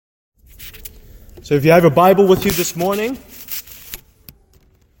So if you have a Bible with you this morning,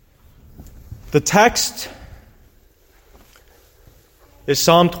 the text is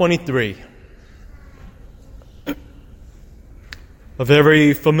Psalm 23. A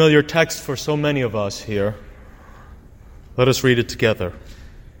very familiar text for so many of us here. Let us read it together.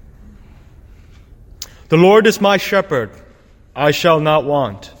 The Lord is my shepherd, I shall not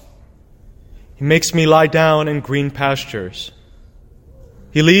want. He makes me lie down in green pastures.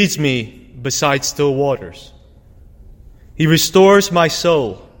 He leads me beside still waters. He restores my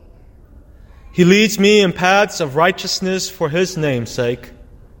soul. He leads me in paths of righteousness for His name's sake.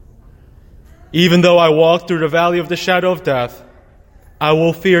 Even though I walk through the valley of the shadow of death, I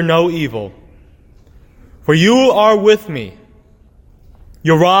will fear no evil. For you are with me.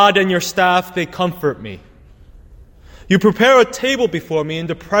 Your rod and your staff, they comfort me. You prepare a table before me in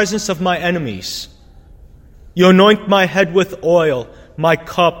the presence of my enemies. You anoint my head with oil. My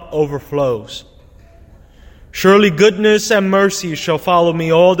cup overflows. Surely goodness and mercy shall follow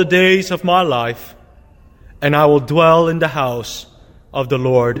me all the days of my life, and I will dwell in the house of the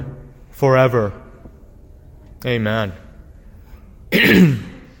Lord forever. Amen.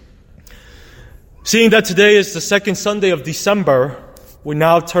 Seeing that today is the second Sunday of December, we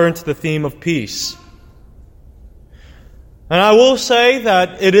now turn to the theme of peace. And I will say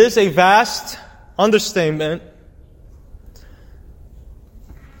that it is a vast understatement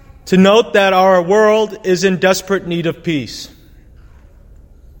to note that our world is in desperate need of peace.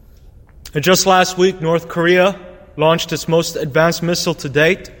 And just last week, North Korea launched its most advanced missile to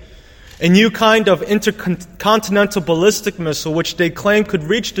date, a new kind of intercontinental ballistic missile which they claim could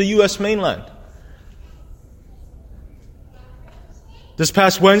reach the U.S. mainland. This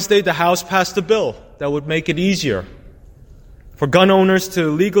past Wednesday, the House passed a bill that would make it easier for gun owners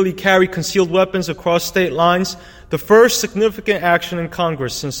to legally carry concealed weapons across state lines, the first significant action in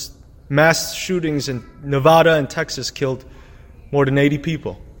Congress since mass shootings in Nevada and Texas killed more than 80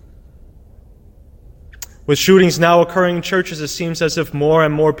 people. With shootings now occurring in churches, it seems as if more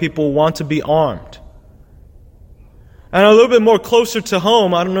and more people want to be armed. And a little bit more closer to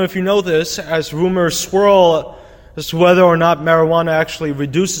home, I don't know if you know this, as rumors swirl as to whether or not marijuana actually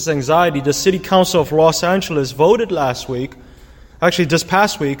reduces anxiety, the City Council of Los Angeles voted this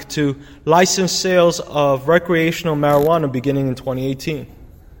past week, to license sales of recreational marijuana beginning in 2018.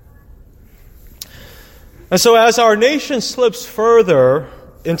 And so as our nation slips further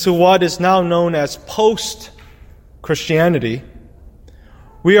into what is now known as post-Christianity,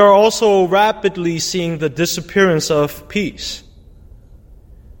 we are also rapidly seeing the disappearance of peace.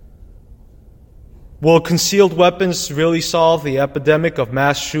 Will concealed weapons really solve the epidemic of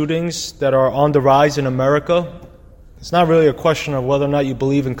mass shootings that are on the rise in America? It's not really a question of whether or not you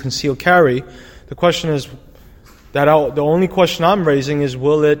believe in concealed carry. The only question I'm raising is,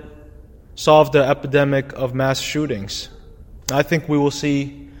 will it solve the epidemic of mass shootings? I think we will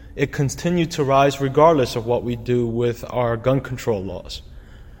see it continue to rise regardless of what we do with our gun control laws.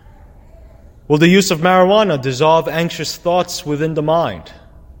 Will the use of marijuana dissolve anxious thoughts within the mind?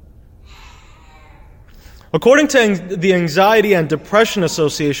 According to the Anxiety and Depression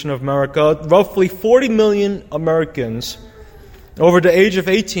Association of America, roughly 40 million Americans over the age of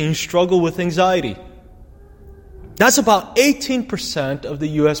 18 struggle with anxiety. That's about 18% of the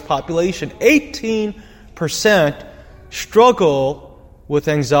U.S. population. 18% struggle with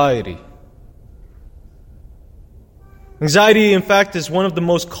anxiety. Anxiety, in fact, is one of the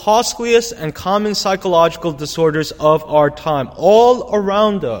most costliest and common psychological disorders of our time. All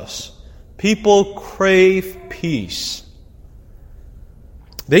around us, people crave peace.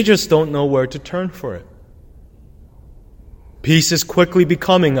 They just don't know where to turn for it. Peace is quickly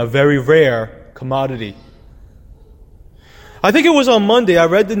becoming a very rare commodity. I think it was on Monday I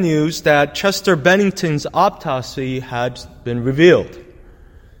read the news that Chester Bennington's autopsy had been revealed.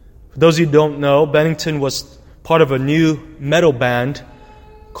 For those of you who don't know, Bennington was part of a new metal band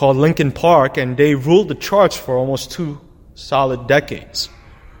called Linkin Park, and they ruled the charts for almost 2 solid decades.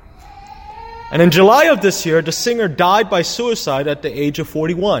 And in July of this year, the singer died by suicide at the age of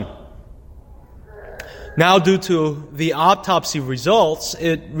 41. Now, due to the autopsy results,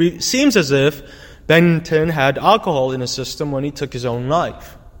 it seems as if Bennington had alcohol in his system when he took his own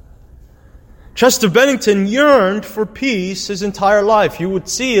life. Chester Bennington yearned for peace his entire life. You would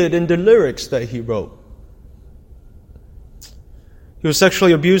see it in the lyrics that he wrote. He was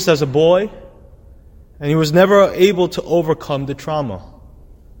sexually abused as a boy, and he was never able to overcome the trauma.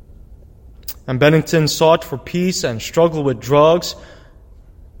 And Bennington sought for peace and struggled with drugs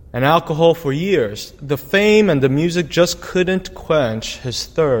and alcohol for years. The fame and the music just couldn't quench his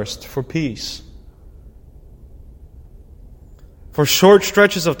thirst for peace. For short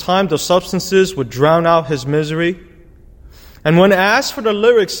stretches of time, those substances would drown out his misery. And when asked for the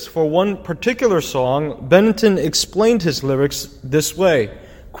lyrics for one particular song, Bennington explained his lyrics this way,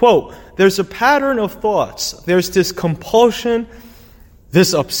 quote, "There's a pattern of thoughts. There's this compulsion,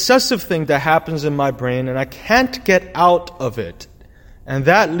 this obsessive thing that happens in my brain, and I can't get out of it. And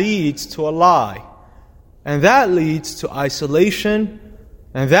that leads to a lie. And that leads to isolation.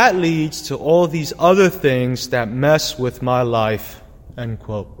 And that leads to all these other things that mess with my life." End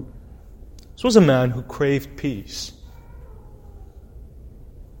quote. This was a man who craved peace.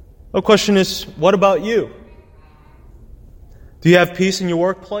 The question is, what about you? Do you have peace in your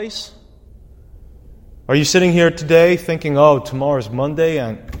workplace? Are you sitting here today thinking, oh, tomorrow's Monday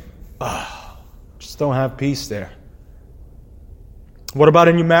and just don't have peace there? What about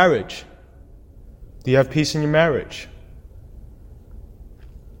in your marriage? Do you have peace in your marriage?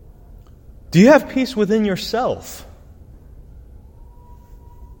 Do you have peace within yourself?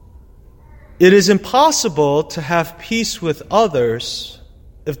 It is impossible to have peace with others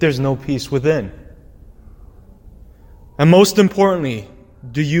if there's no peace within. And most importantly,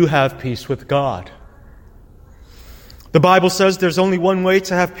 do you have peace with God? The Bible says there's only one way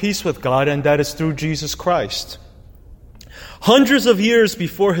to have peace with God, and that is through Jesus Christ. Hundreds of years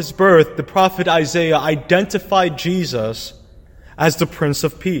before his birth, the prophet Isaiah identified Jesus as the Prince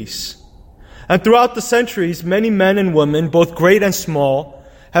of Peace. And throughout the centuries, many men and women, both great and small,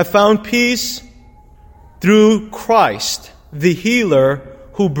 have found peace through Christ, the healer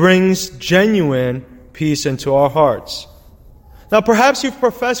who brings genuine peace into our hearts. Now, perhaps you've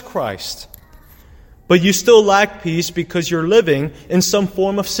professed Christ, but you still lack peace because you're living in some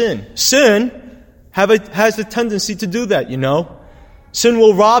form of sin. Sin has a tendency to do that, you know. Sin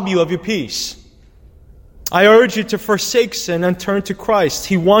will rob you of your peace. I urge you to forsake sin and turn to Christ.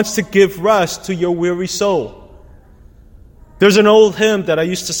 He wants to give rest to your weary soul. There's an old hymn that I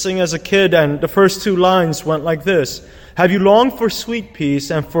used to sing as a kid, and the first two lines went like this. Have you longed for sweet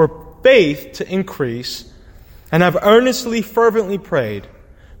peace and for faith to increase, and have earnestly, fervently prayed,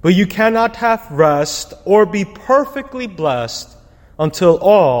 but you cannot have rest or be perfectly blessed until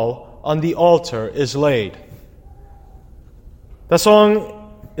all on the altar is laid. That song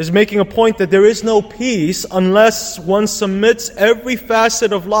is making a point that there is no peace unless one submits every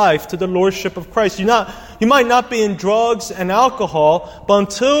facet of life to the lordship of Christ. You might not be in drugs and alcohol, but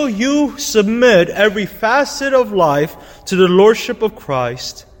until you submit every facet of life to the lordship of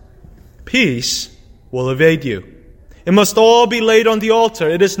Christ, peace will evade you. It must all be laid on the altar.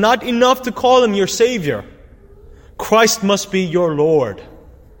 It is not enough to call him your Savior. Christ must be your Lord.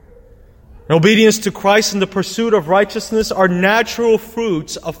 Obedience to Christ and the pursuit of righteousness are natural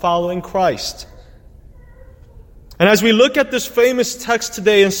fruits of following Christ. And as we look at this famous text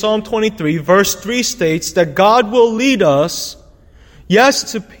today in Psalm 23, verse 3 states that God will lead us,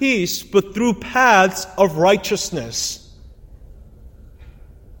 yes, to peace, but through paths of righteousness.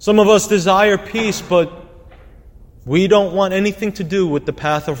 Some of us desire peace, but we don't want anything to do with the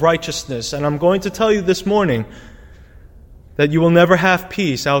path of righteousness. And I'm going to tell you this morning that you will never have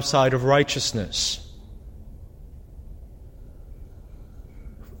peace outside of righteousness.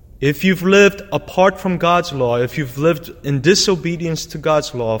 If you've lived apart from God's law, if you've lived in disobedience to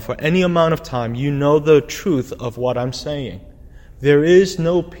God's law for any amount of time, you know the truth of what I'm saying. There is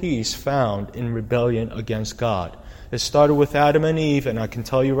no peace found in rebellion against God. It started with Adam and Eve, and I can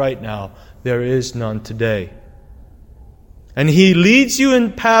tell you right now, there is none today. And He leads you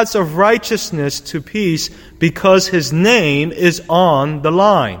in paths of righteousness to peace because His name is on the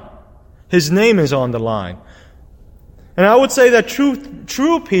line. His name is on the line. And I would say that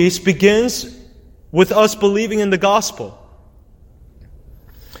true peace begins with us believing in the gospel.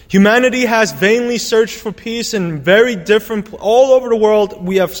 Humanity has vainly searched for peace in all over the world.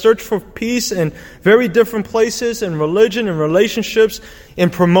 We have searched for peace in very different places, in religion, in relationships, in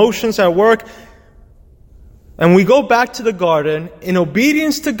promotions at work. And we go back to the garden. In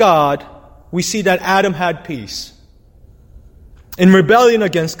obedience to God, we see that Adam had peace. In rebellion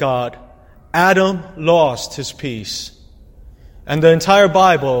against God, Adam lost his peace. And the entire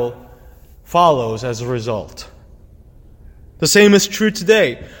Bible follows as a result. The same is true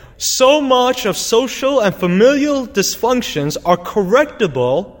today. So much of social and familial dysfunctions are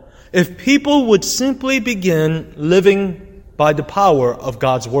correctable if people would simply begin living by the power of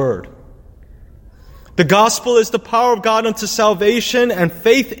God's Word. The gospel is the power of God unto salvation, and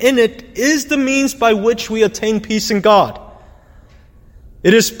faith in it is the means by which we attain peace in God.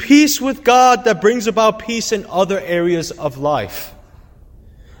 It is peace with God that brings about peace in other areas of life.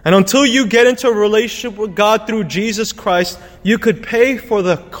 And until you get into a relationship with God through Jesus Christ, you could pay for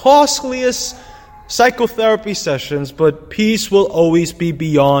the costliest psychotherapy sessions, but peace will always be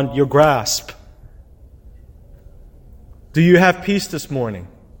beyond your grasp. Do you have peace this morning?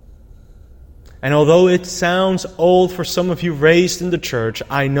 And although it sounds old for some of you raised in the church,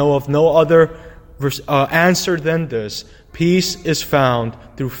 I know of no other answer than this. Peace is found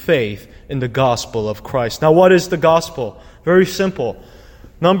through faith in the gospel of Christ. Now, what is the gospel? Very simple.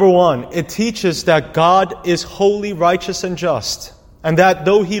 Number one, it teaches that God is holy, righteous, and just, and that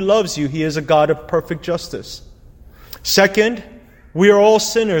though He loves you, He is a God of perfect justice. Second, we are all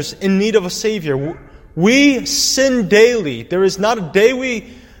sinners in need of a Savior. We sin daily. There is not a day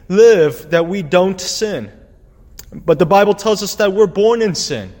we live that we don't sin. But the Bible tells us that we're born in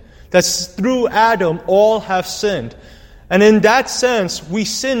sin. That through Adam all have sinned. And in that sense, we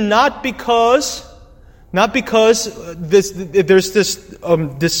sin not because there's this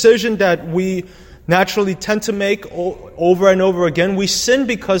decision that we naturally tend to make over and over again. We sin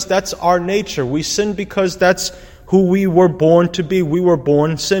because that's our nature. We sin because that's who we were born to be. We were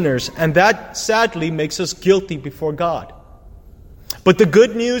born sinners. And that sadly makes us guilty before God. But the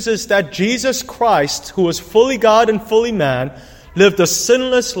good news is that Jesus Christ, who was fully God and fully man, lived a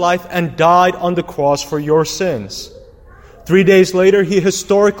sinless life and died on the cross for your sins. 3 days later, He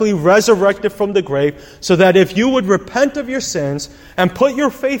historically resurrected from the grave so that if you would repent of your sins and put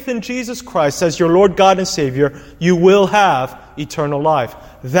your faith in Jesus Christ as your Lord God and Savior, you will have eternal life.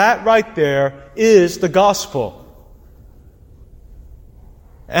 That right there is the gospel.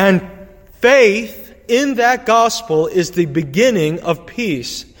 And faith in that gospel is the beginning of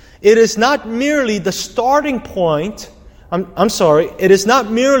peace. It is not merely the starting point. It is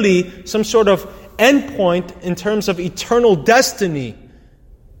not merely some sort of end point in terms of eternal destiny.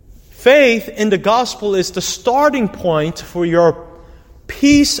 Faith in the gospel is the starting point for your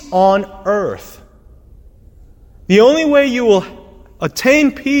peace on earth. The only way you will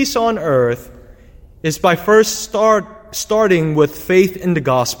attain peace on earth is by first starting with faith in the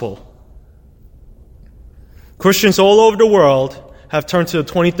gospel. Christians all over the world have turned to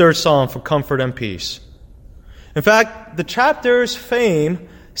the 23rd Psalm for comfort and peace. In fact, the chapter's fame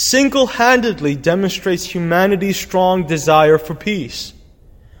single-handedly demonstrates humanity's strong desire for peace.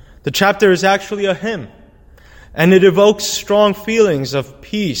 The chapter is actually a hymn, and it evokes strong feelings of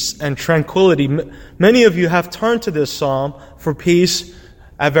peace and tranquility. Many of you have turned to this psalm for peace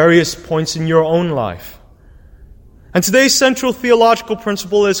at various points in your own life. And today's central theological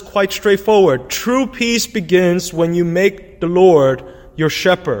principle is quite straightforward. True peace begins when you make the Lord your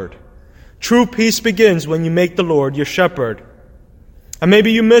shepherd. True peace begins when you make the Lord your shepherd. And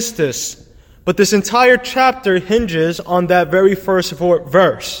maybe you missed this, but this entire chapter hinges on that very first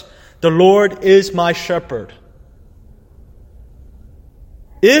verse. The Lord is my shepherd.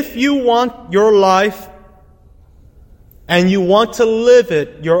 If you want your life and you want to live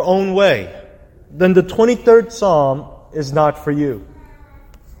it your own way, then the 23rd Psalm is not for you.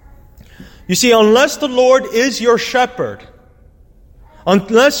 You see, unless the Lord is your shepherd,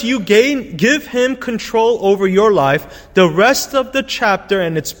 unless you give Him control over your life, the rest of the chapter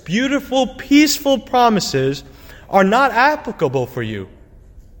and its beautiful, peaceful promises are not applicable for you.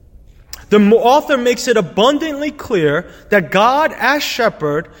 The author makes it abundantly clear that God as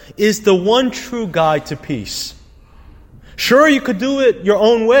shepherd is the one true guide to peace. Sure, you could do it your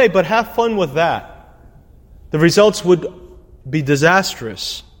own way, but have fun with that. The results would be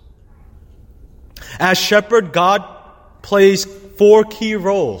disastrous. As shepherd, God plays 4 key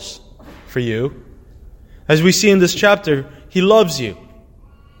roles for you. As we see in this chapter, He loves you.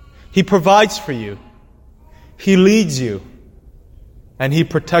 He provides for you. He leads you. And He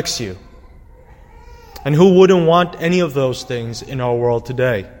protects you. And who wouldn't want any of those things in our world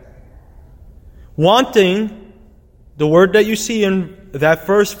today? Wanting, the word that you see in that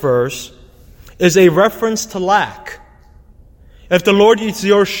first verse, is a reference to lack. If the Lord is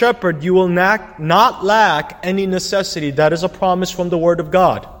your shepherd, you will not lack any necessity. That is a promise from the Word of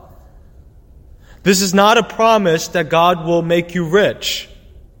God. This is not a promise that God will make you rich.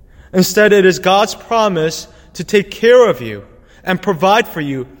 Instead, it is God's promise to take care of you and provide for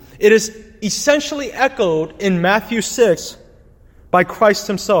you. It is essentially echoed in Matthew 6 by Christ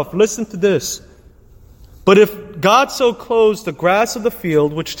Himself. Listen to this. But if God so clothes the grass of the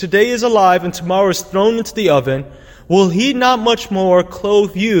field, which today is alive and tomorrow is thrown into the oven, will He not much more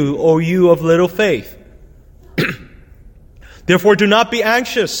clothe you, O you of little faith? Therefore do not be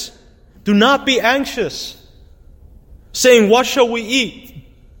anxious. Do not be anxious, saying, what shall we eat?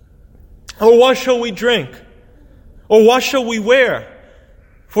 Or what shall we drink? Or what shall we wear?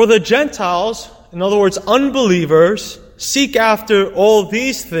 For the Gentiles, in other words, unbelievers, seek after all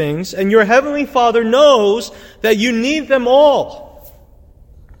these things, and your heavenly Father knows that you need them all.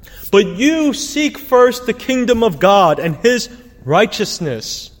 But you seek first the kingdom of God and His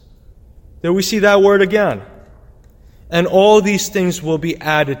righteousness. There we see that word again. And all these things will be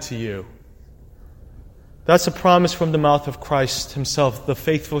added to you. That's a promise from the mouth of Christ Himself, the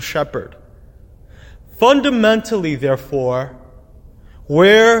faithful shepherd. Fundamentally, therefore,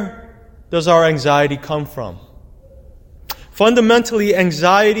 where does our anxiety come from? Fundamentally,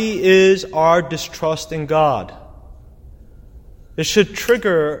 anxiety is our distrust in God. It should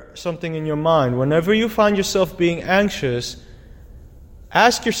trigger something in your mind. Whenever you find yourself being anxious,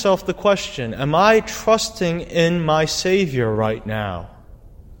 ask yourself the question, am I trusting in my Savior right now?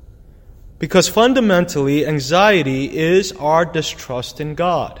 Because fundamentally, anxiety is our distrust in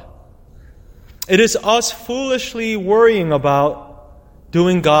God. It is us foolishly worrying about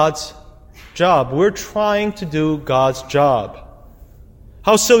doing God's job. We're trying to do God's job.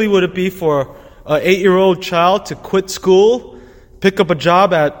 How silly would it be for an 8-year-old child to quit school, pick up a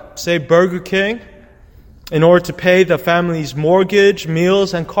job at, say, Burger King, in order to pay the family's mortgage,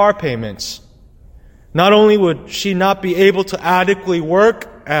 meals, and car payments? Not only would she not be able to adequately work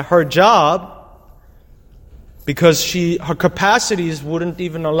at her job, because her capacities wouldn't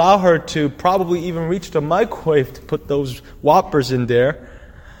even allow her to probably even reach the microwave to put those Whoppers in there,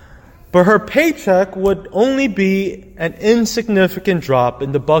 but her paycheck would only be an insignificant drop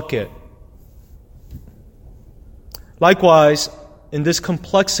in the bucket. Likewise, in this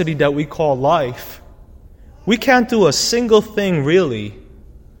complexity that we call life, we can't do a single thing really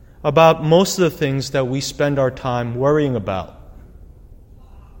about most of the things that we spend our time worrying about.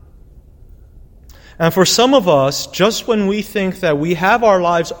 And for some of us, just when we think that we have our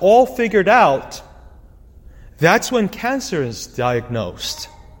lives all figured out, that's when cancer is diagnosed,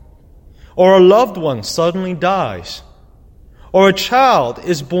 or a loved one suddenly dies, or a child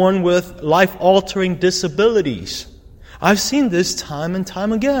is born with life-altering disabilities. I've seen this time and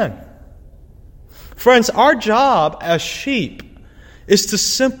time again. Friends, our job as sheep is to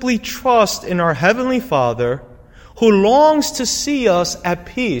simply trust in our Heavenly Father, who longs to see us at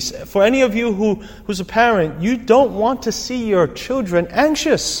peace. For any of you who's a parent, you don't want to see your children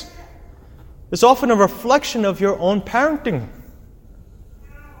anxious. It's often a reflection of your own parenting.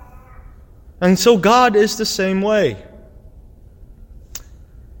 And so God is the same way.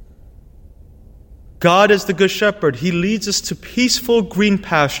 God is the good shepherd. He leads us to peaceful green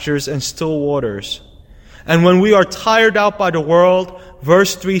pastures and still waters. And when we are tired out by the world,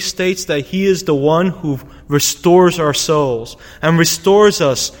 verse 3 states that He is the one who restores our souls and restores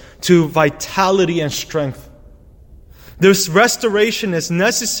us to vitality and strength. This restoration is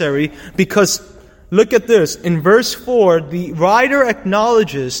necessary because, look at this, in verse 4, the writer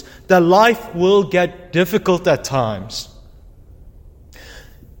acknowledges that life will get difficult at times.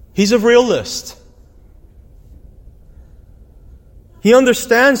 He's a realist. He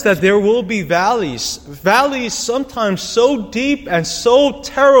understands that there will be valleys sometimes so deep and so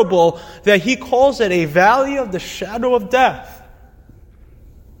terrible that he calls it a valley of the shadow of death.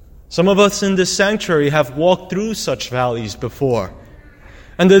 Some of us in this sanctuary have walked through such valleys before.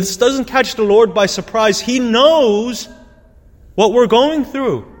 And this doesn't catch the Lord by surprise. He knows what we're going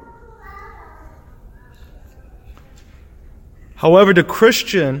through. However, the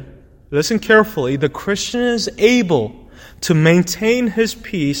Christian, listen carefully, the Christian is able to maintain his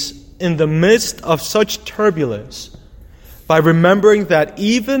peace in the midst of such turbulence by remembering that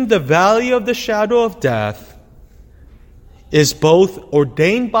even the valley of the shadow of death is both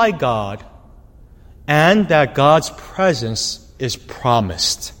ordained by God and that God's presence is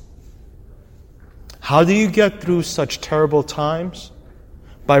promised. How do you get through such terrible times?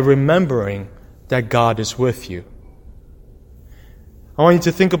 By remembering that God is with you. I want you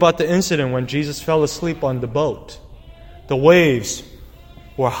to think about the incident when Jesus fell asleep on the boat. The waves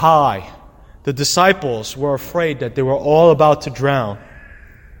were high. The disciples were afraid that they were all about to drown.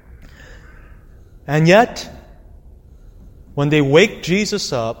 And yet, when they waked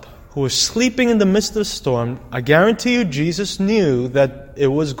Jesus up, who was sleeping in the midst of the storm, I guarantee you Jesus knew that it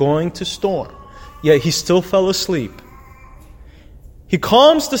was going to storm. Yet he still fell asleep. He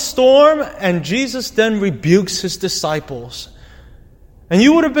calms the storm, and Jesus then rebukes his disciples. And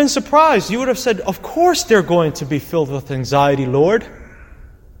you would have been surprised. You would have said, of course they're going to be filled with anxiety, Lord.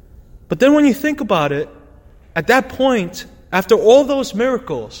 But then when you think about it, at that point, after all those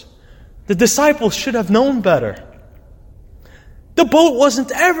miracles, the disciples should have known better. The boat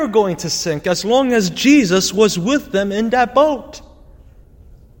wasn't ever going to sink as long as Jesus was with them in that boat.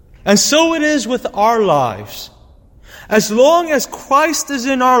 And so it is with our lives. As long as Christ is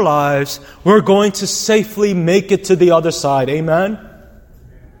in our lives, we're going to safely make it to the other side. Amen?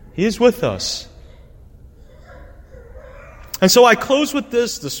 He is with us. And so I close with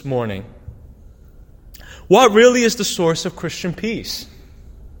this morning. What really is the source of Christian peace?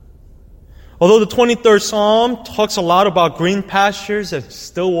 Although the 23rd Psalm talks a lot about green pastures and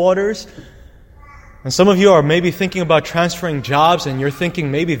still waters, and some of you are maybe thinking about transferring jobs and you're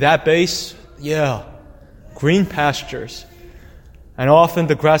thinking maybe that base, yeah, green pastures. And often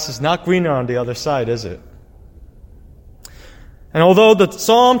the grass is not greener on the other side, is it? And although the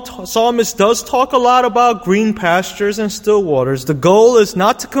psalmist does talk a lot about green pastures and still waters, the goal is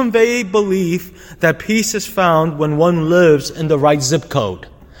not to convey belief that peace is found when one lives in the right zip code.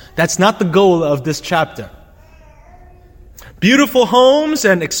 That's not the goal of this chapter. Beautiful homes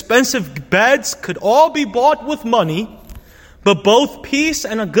and expensive beds could all be bought with money, but both peace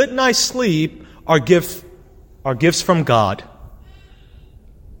and a good night's sleep are gifts from God.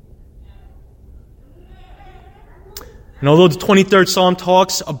 And although the 23rd Psalm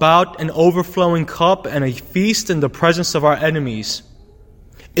talks about an overflowing cup and a feast in the presence of our enemies,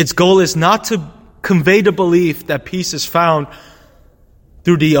 its goal is not to convey the belief that peace is found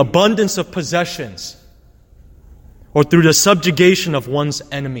through the abundance of possessions or through the subjugation of one's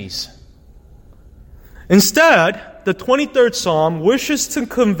enemies. Instead, the 23rd Psalm wishes to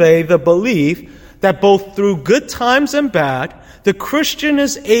convey the belief that both through good times and bad, the Christian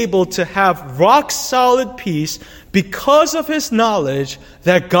is able to have rock-solid peace because of his knowledge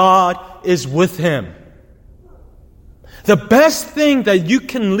that God is with him. The best thing that you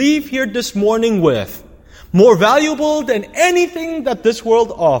can leave here this morning with, more valuable than anything that this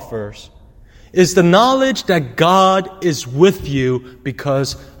world offers, is the knowledge that God is with you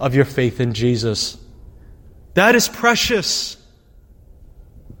because of your faith in Jesus. That is precious.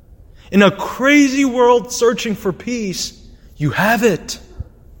 In a crazy world searching for peace, you have it.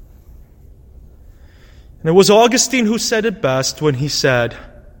 And it was Augustine who said it best when he said,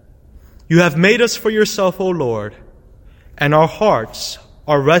 "You have made us for yourself, O Lord, and our hearts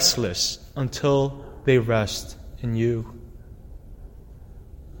are restless until they rest in you."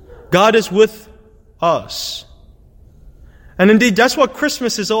 God is with us. And indeed, that's what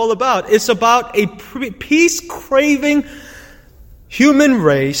Christmas is all about. It's about a peace-craving human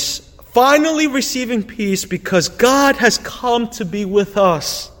race finally receiving peace because God has come to be with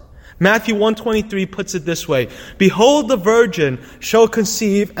us. Matthew 1:23 puts it this way, "Behold, the virgin shall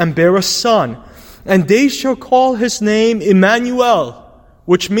conceive and bear a son, and they shall call his name Emmanuel,"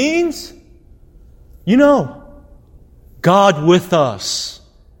 which means, God with us.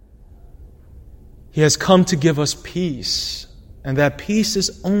 He has come to give us peace, and that peace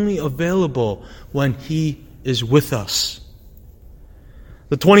is only available when He is with us.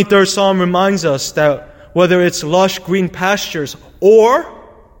 The 23rd Psalm reminds us that whether it's lush green pastures or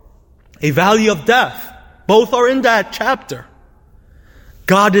a valley of death, both are in that chapter.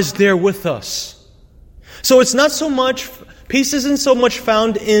 God is there with us. So it's not so much, peace isn't so much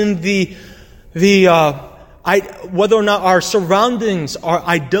found in whether or not our surroundings are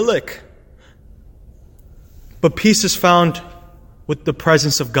idyllic, but peace is found with the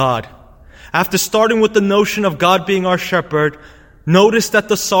presence of God. After starting with the notion of God being our shepherd, notice that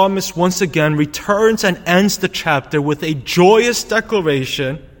the psalmist once again returns and ends the chapter with a joyous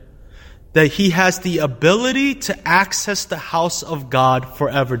declaration that he has the ability to access the house of God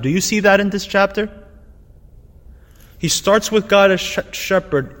forever. Do you see that in this chapter? He starts with God as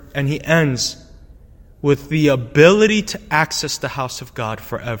shepherd, and he ends with the ability to access the house of God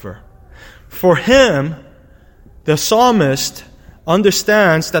forever. For him, the psalmist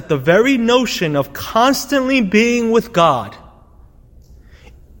understands that the very notion of constantly being with God,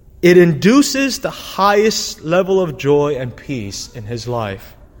 it induces the highest level of joy and peace in his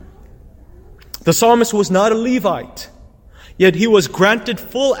life. The psalmist was not a Levite, yet he was granted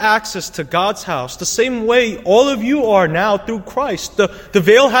full access to God's house, the same way all of you are now through Christ. The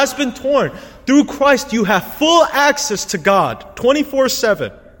veil has been torn. Through Christ, you have full access to God,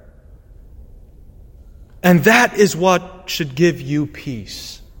 24/7. And that is what should give you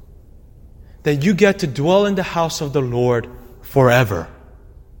peace. That you get to dwell in the house of the Lord forever.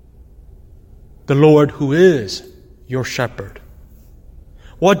 The Lord who is your shepherd.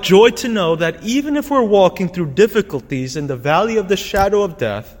 What joy to know that even if we're walking through difficulties in the valley of the shadow of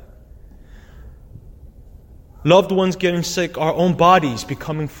death, loved ones getting sick, our own bodies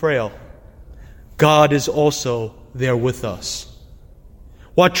becoming frail, God is also there with us.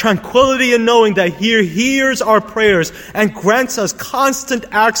 What tranquility in knowing that He hears our prayers and grants us constant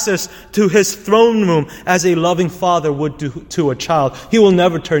access to His throne room as a loving father would do to a child. He will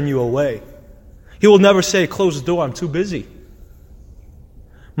never turn you away. He will never say, "Close the door, I'm too busy."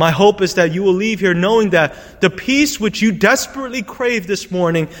 My hope is that you will leave here knowing that the peace which you desperately crave this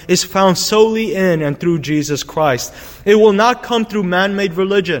morning is found solely in and through Jesus Christ. It will not come through man-made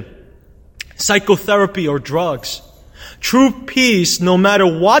religion, psychotherapy, or drugs. True peace, no matter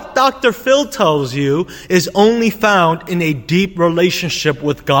what Dr. Phil tells you, is only found in a deep relationship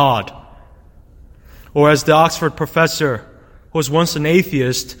with God. Or as the Oxford professor, who was once an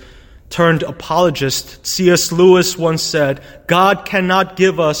atheist turned apologist, C.S. Lewis once said, God cannot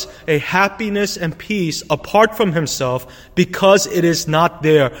give us a happiness and peace apart from himself because it is not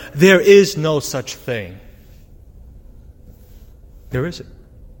there. There is no such thing. There isn't.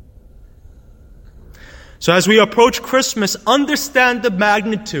 So as we approach Christmas, understand the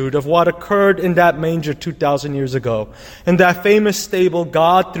magnitude of what occurred in that manger 2,000 years ago. In that famous stable,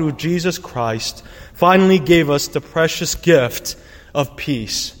 God, through Jesus Christ, finally gave us the precious gift of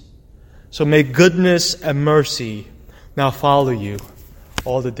peace. So may goodness and mercy now follow you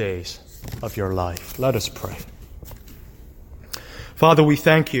all the days of your life. Let us pray. Father, we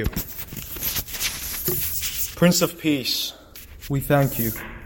thank you. Prince of Peace, we thank you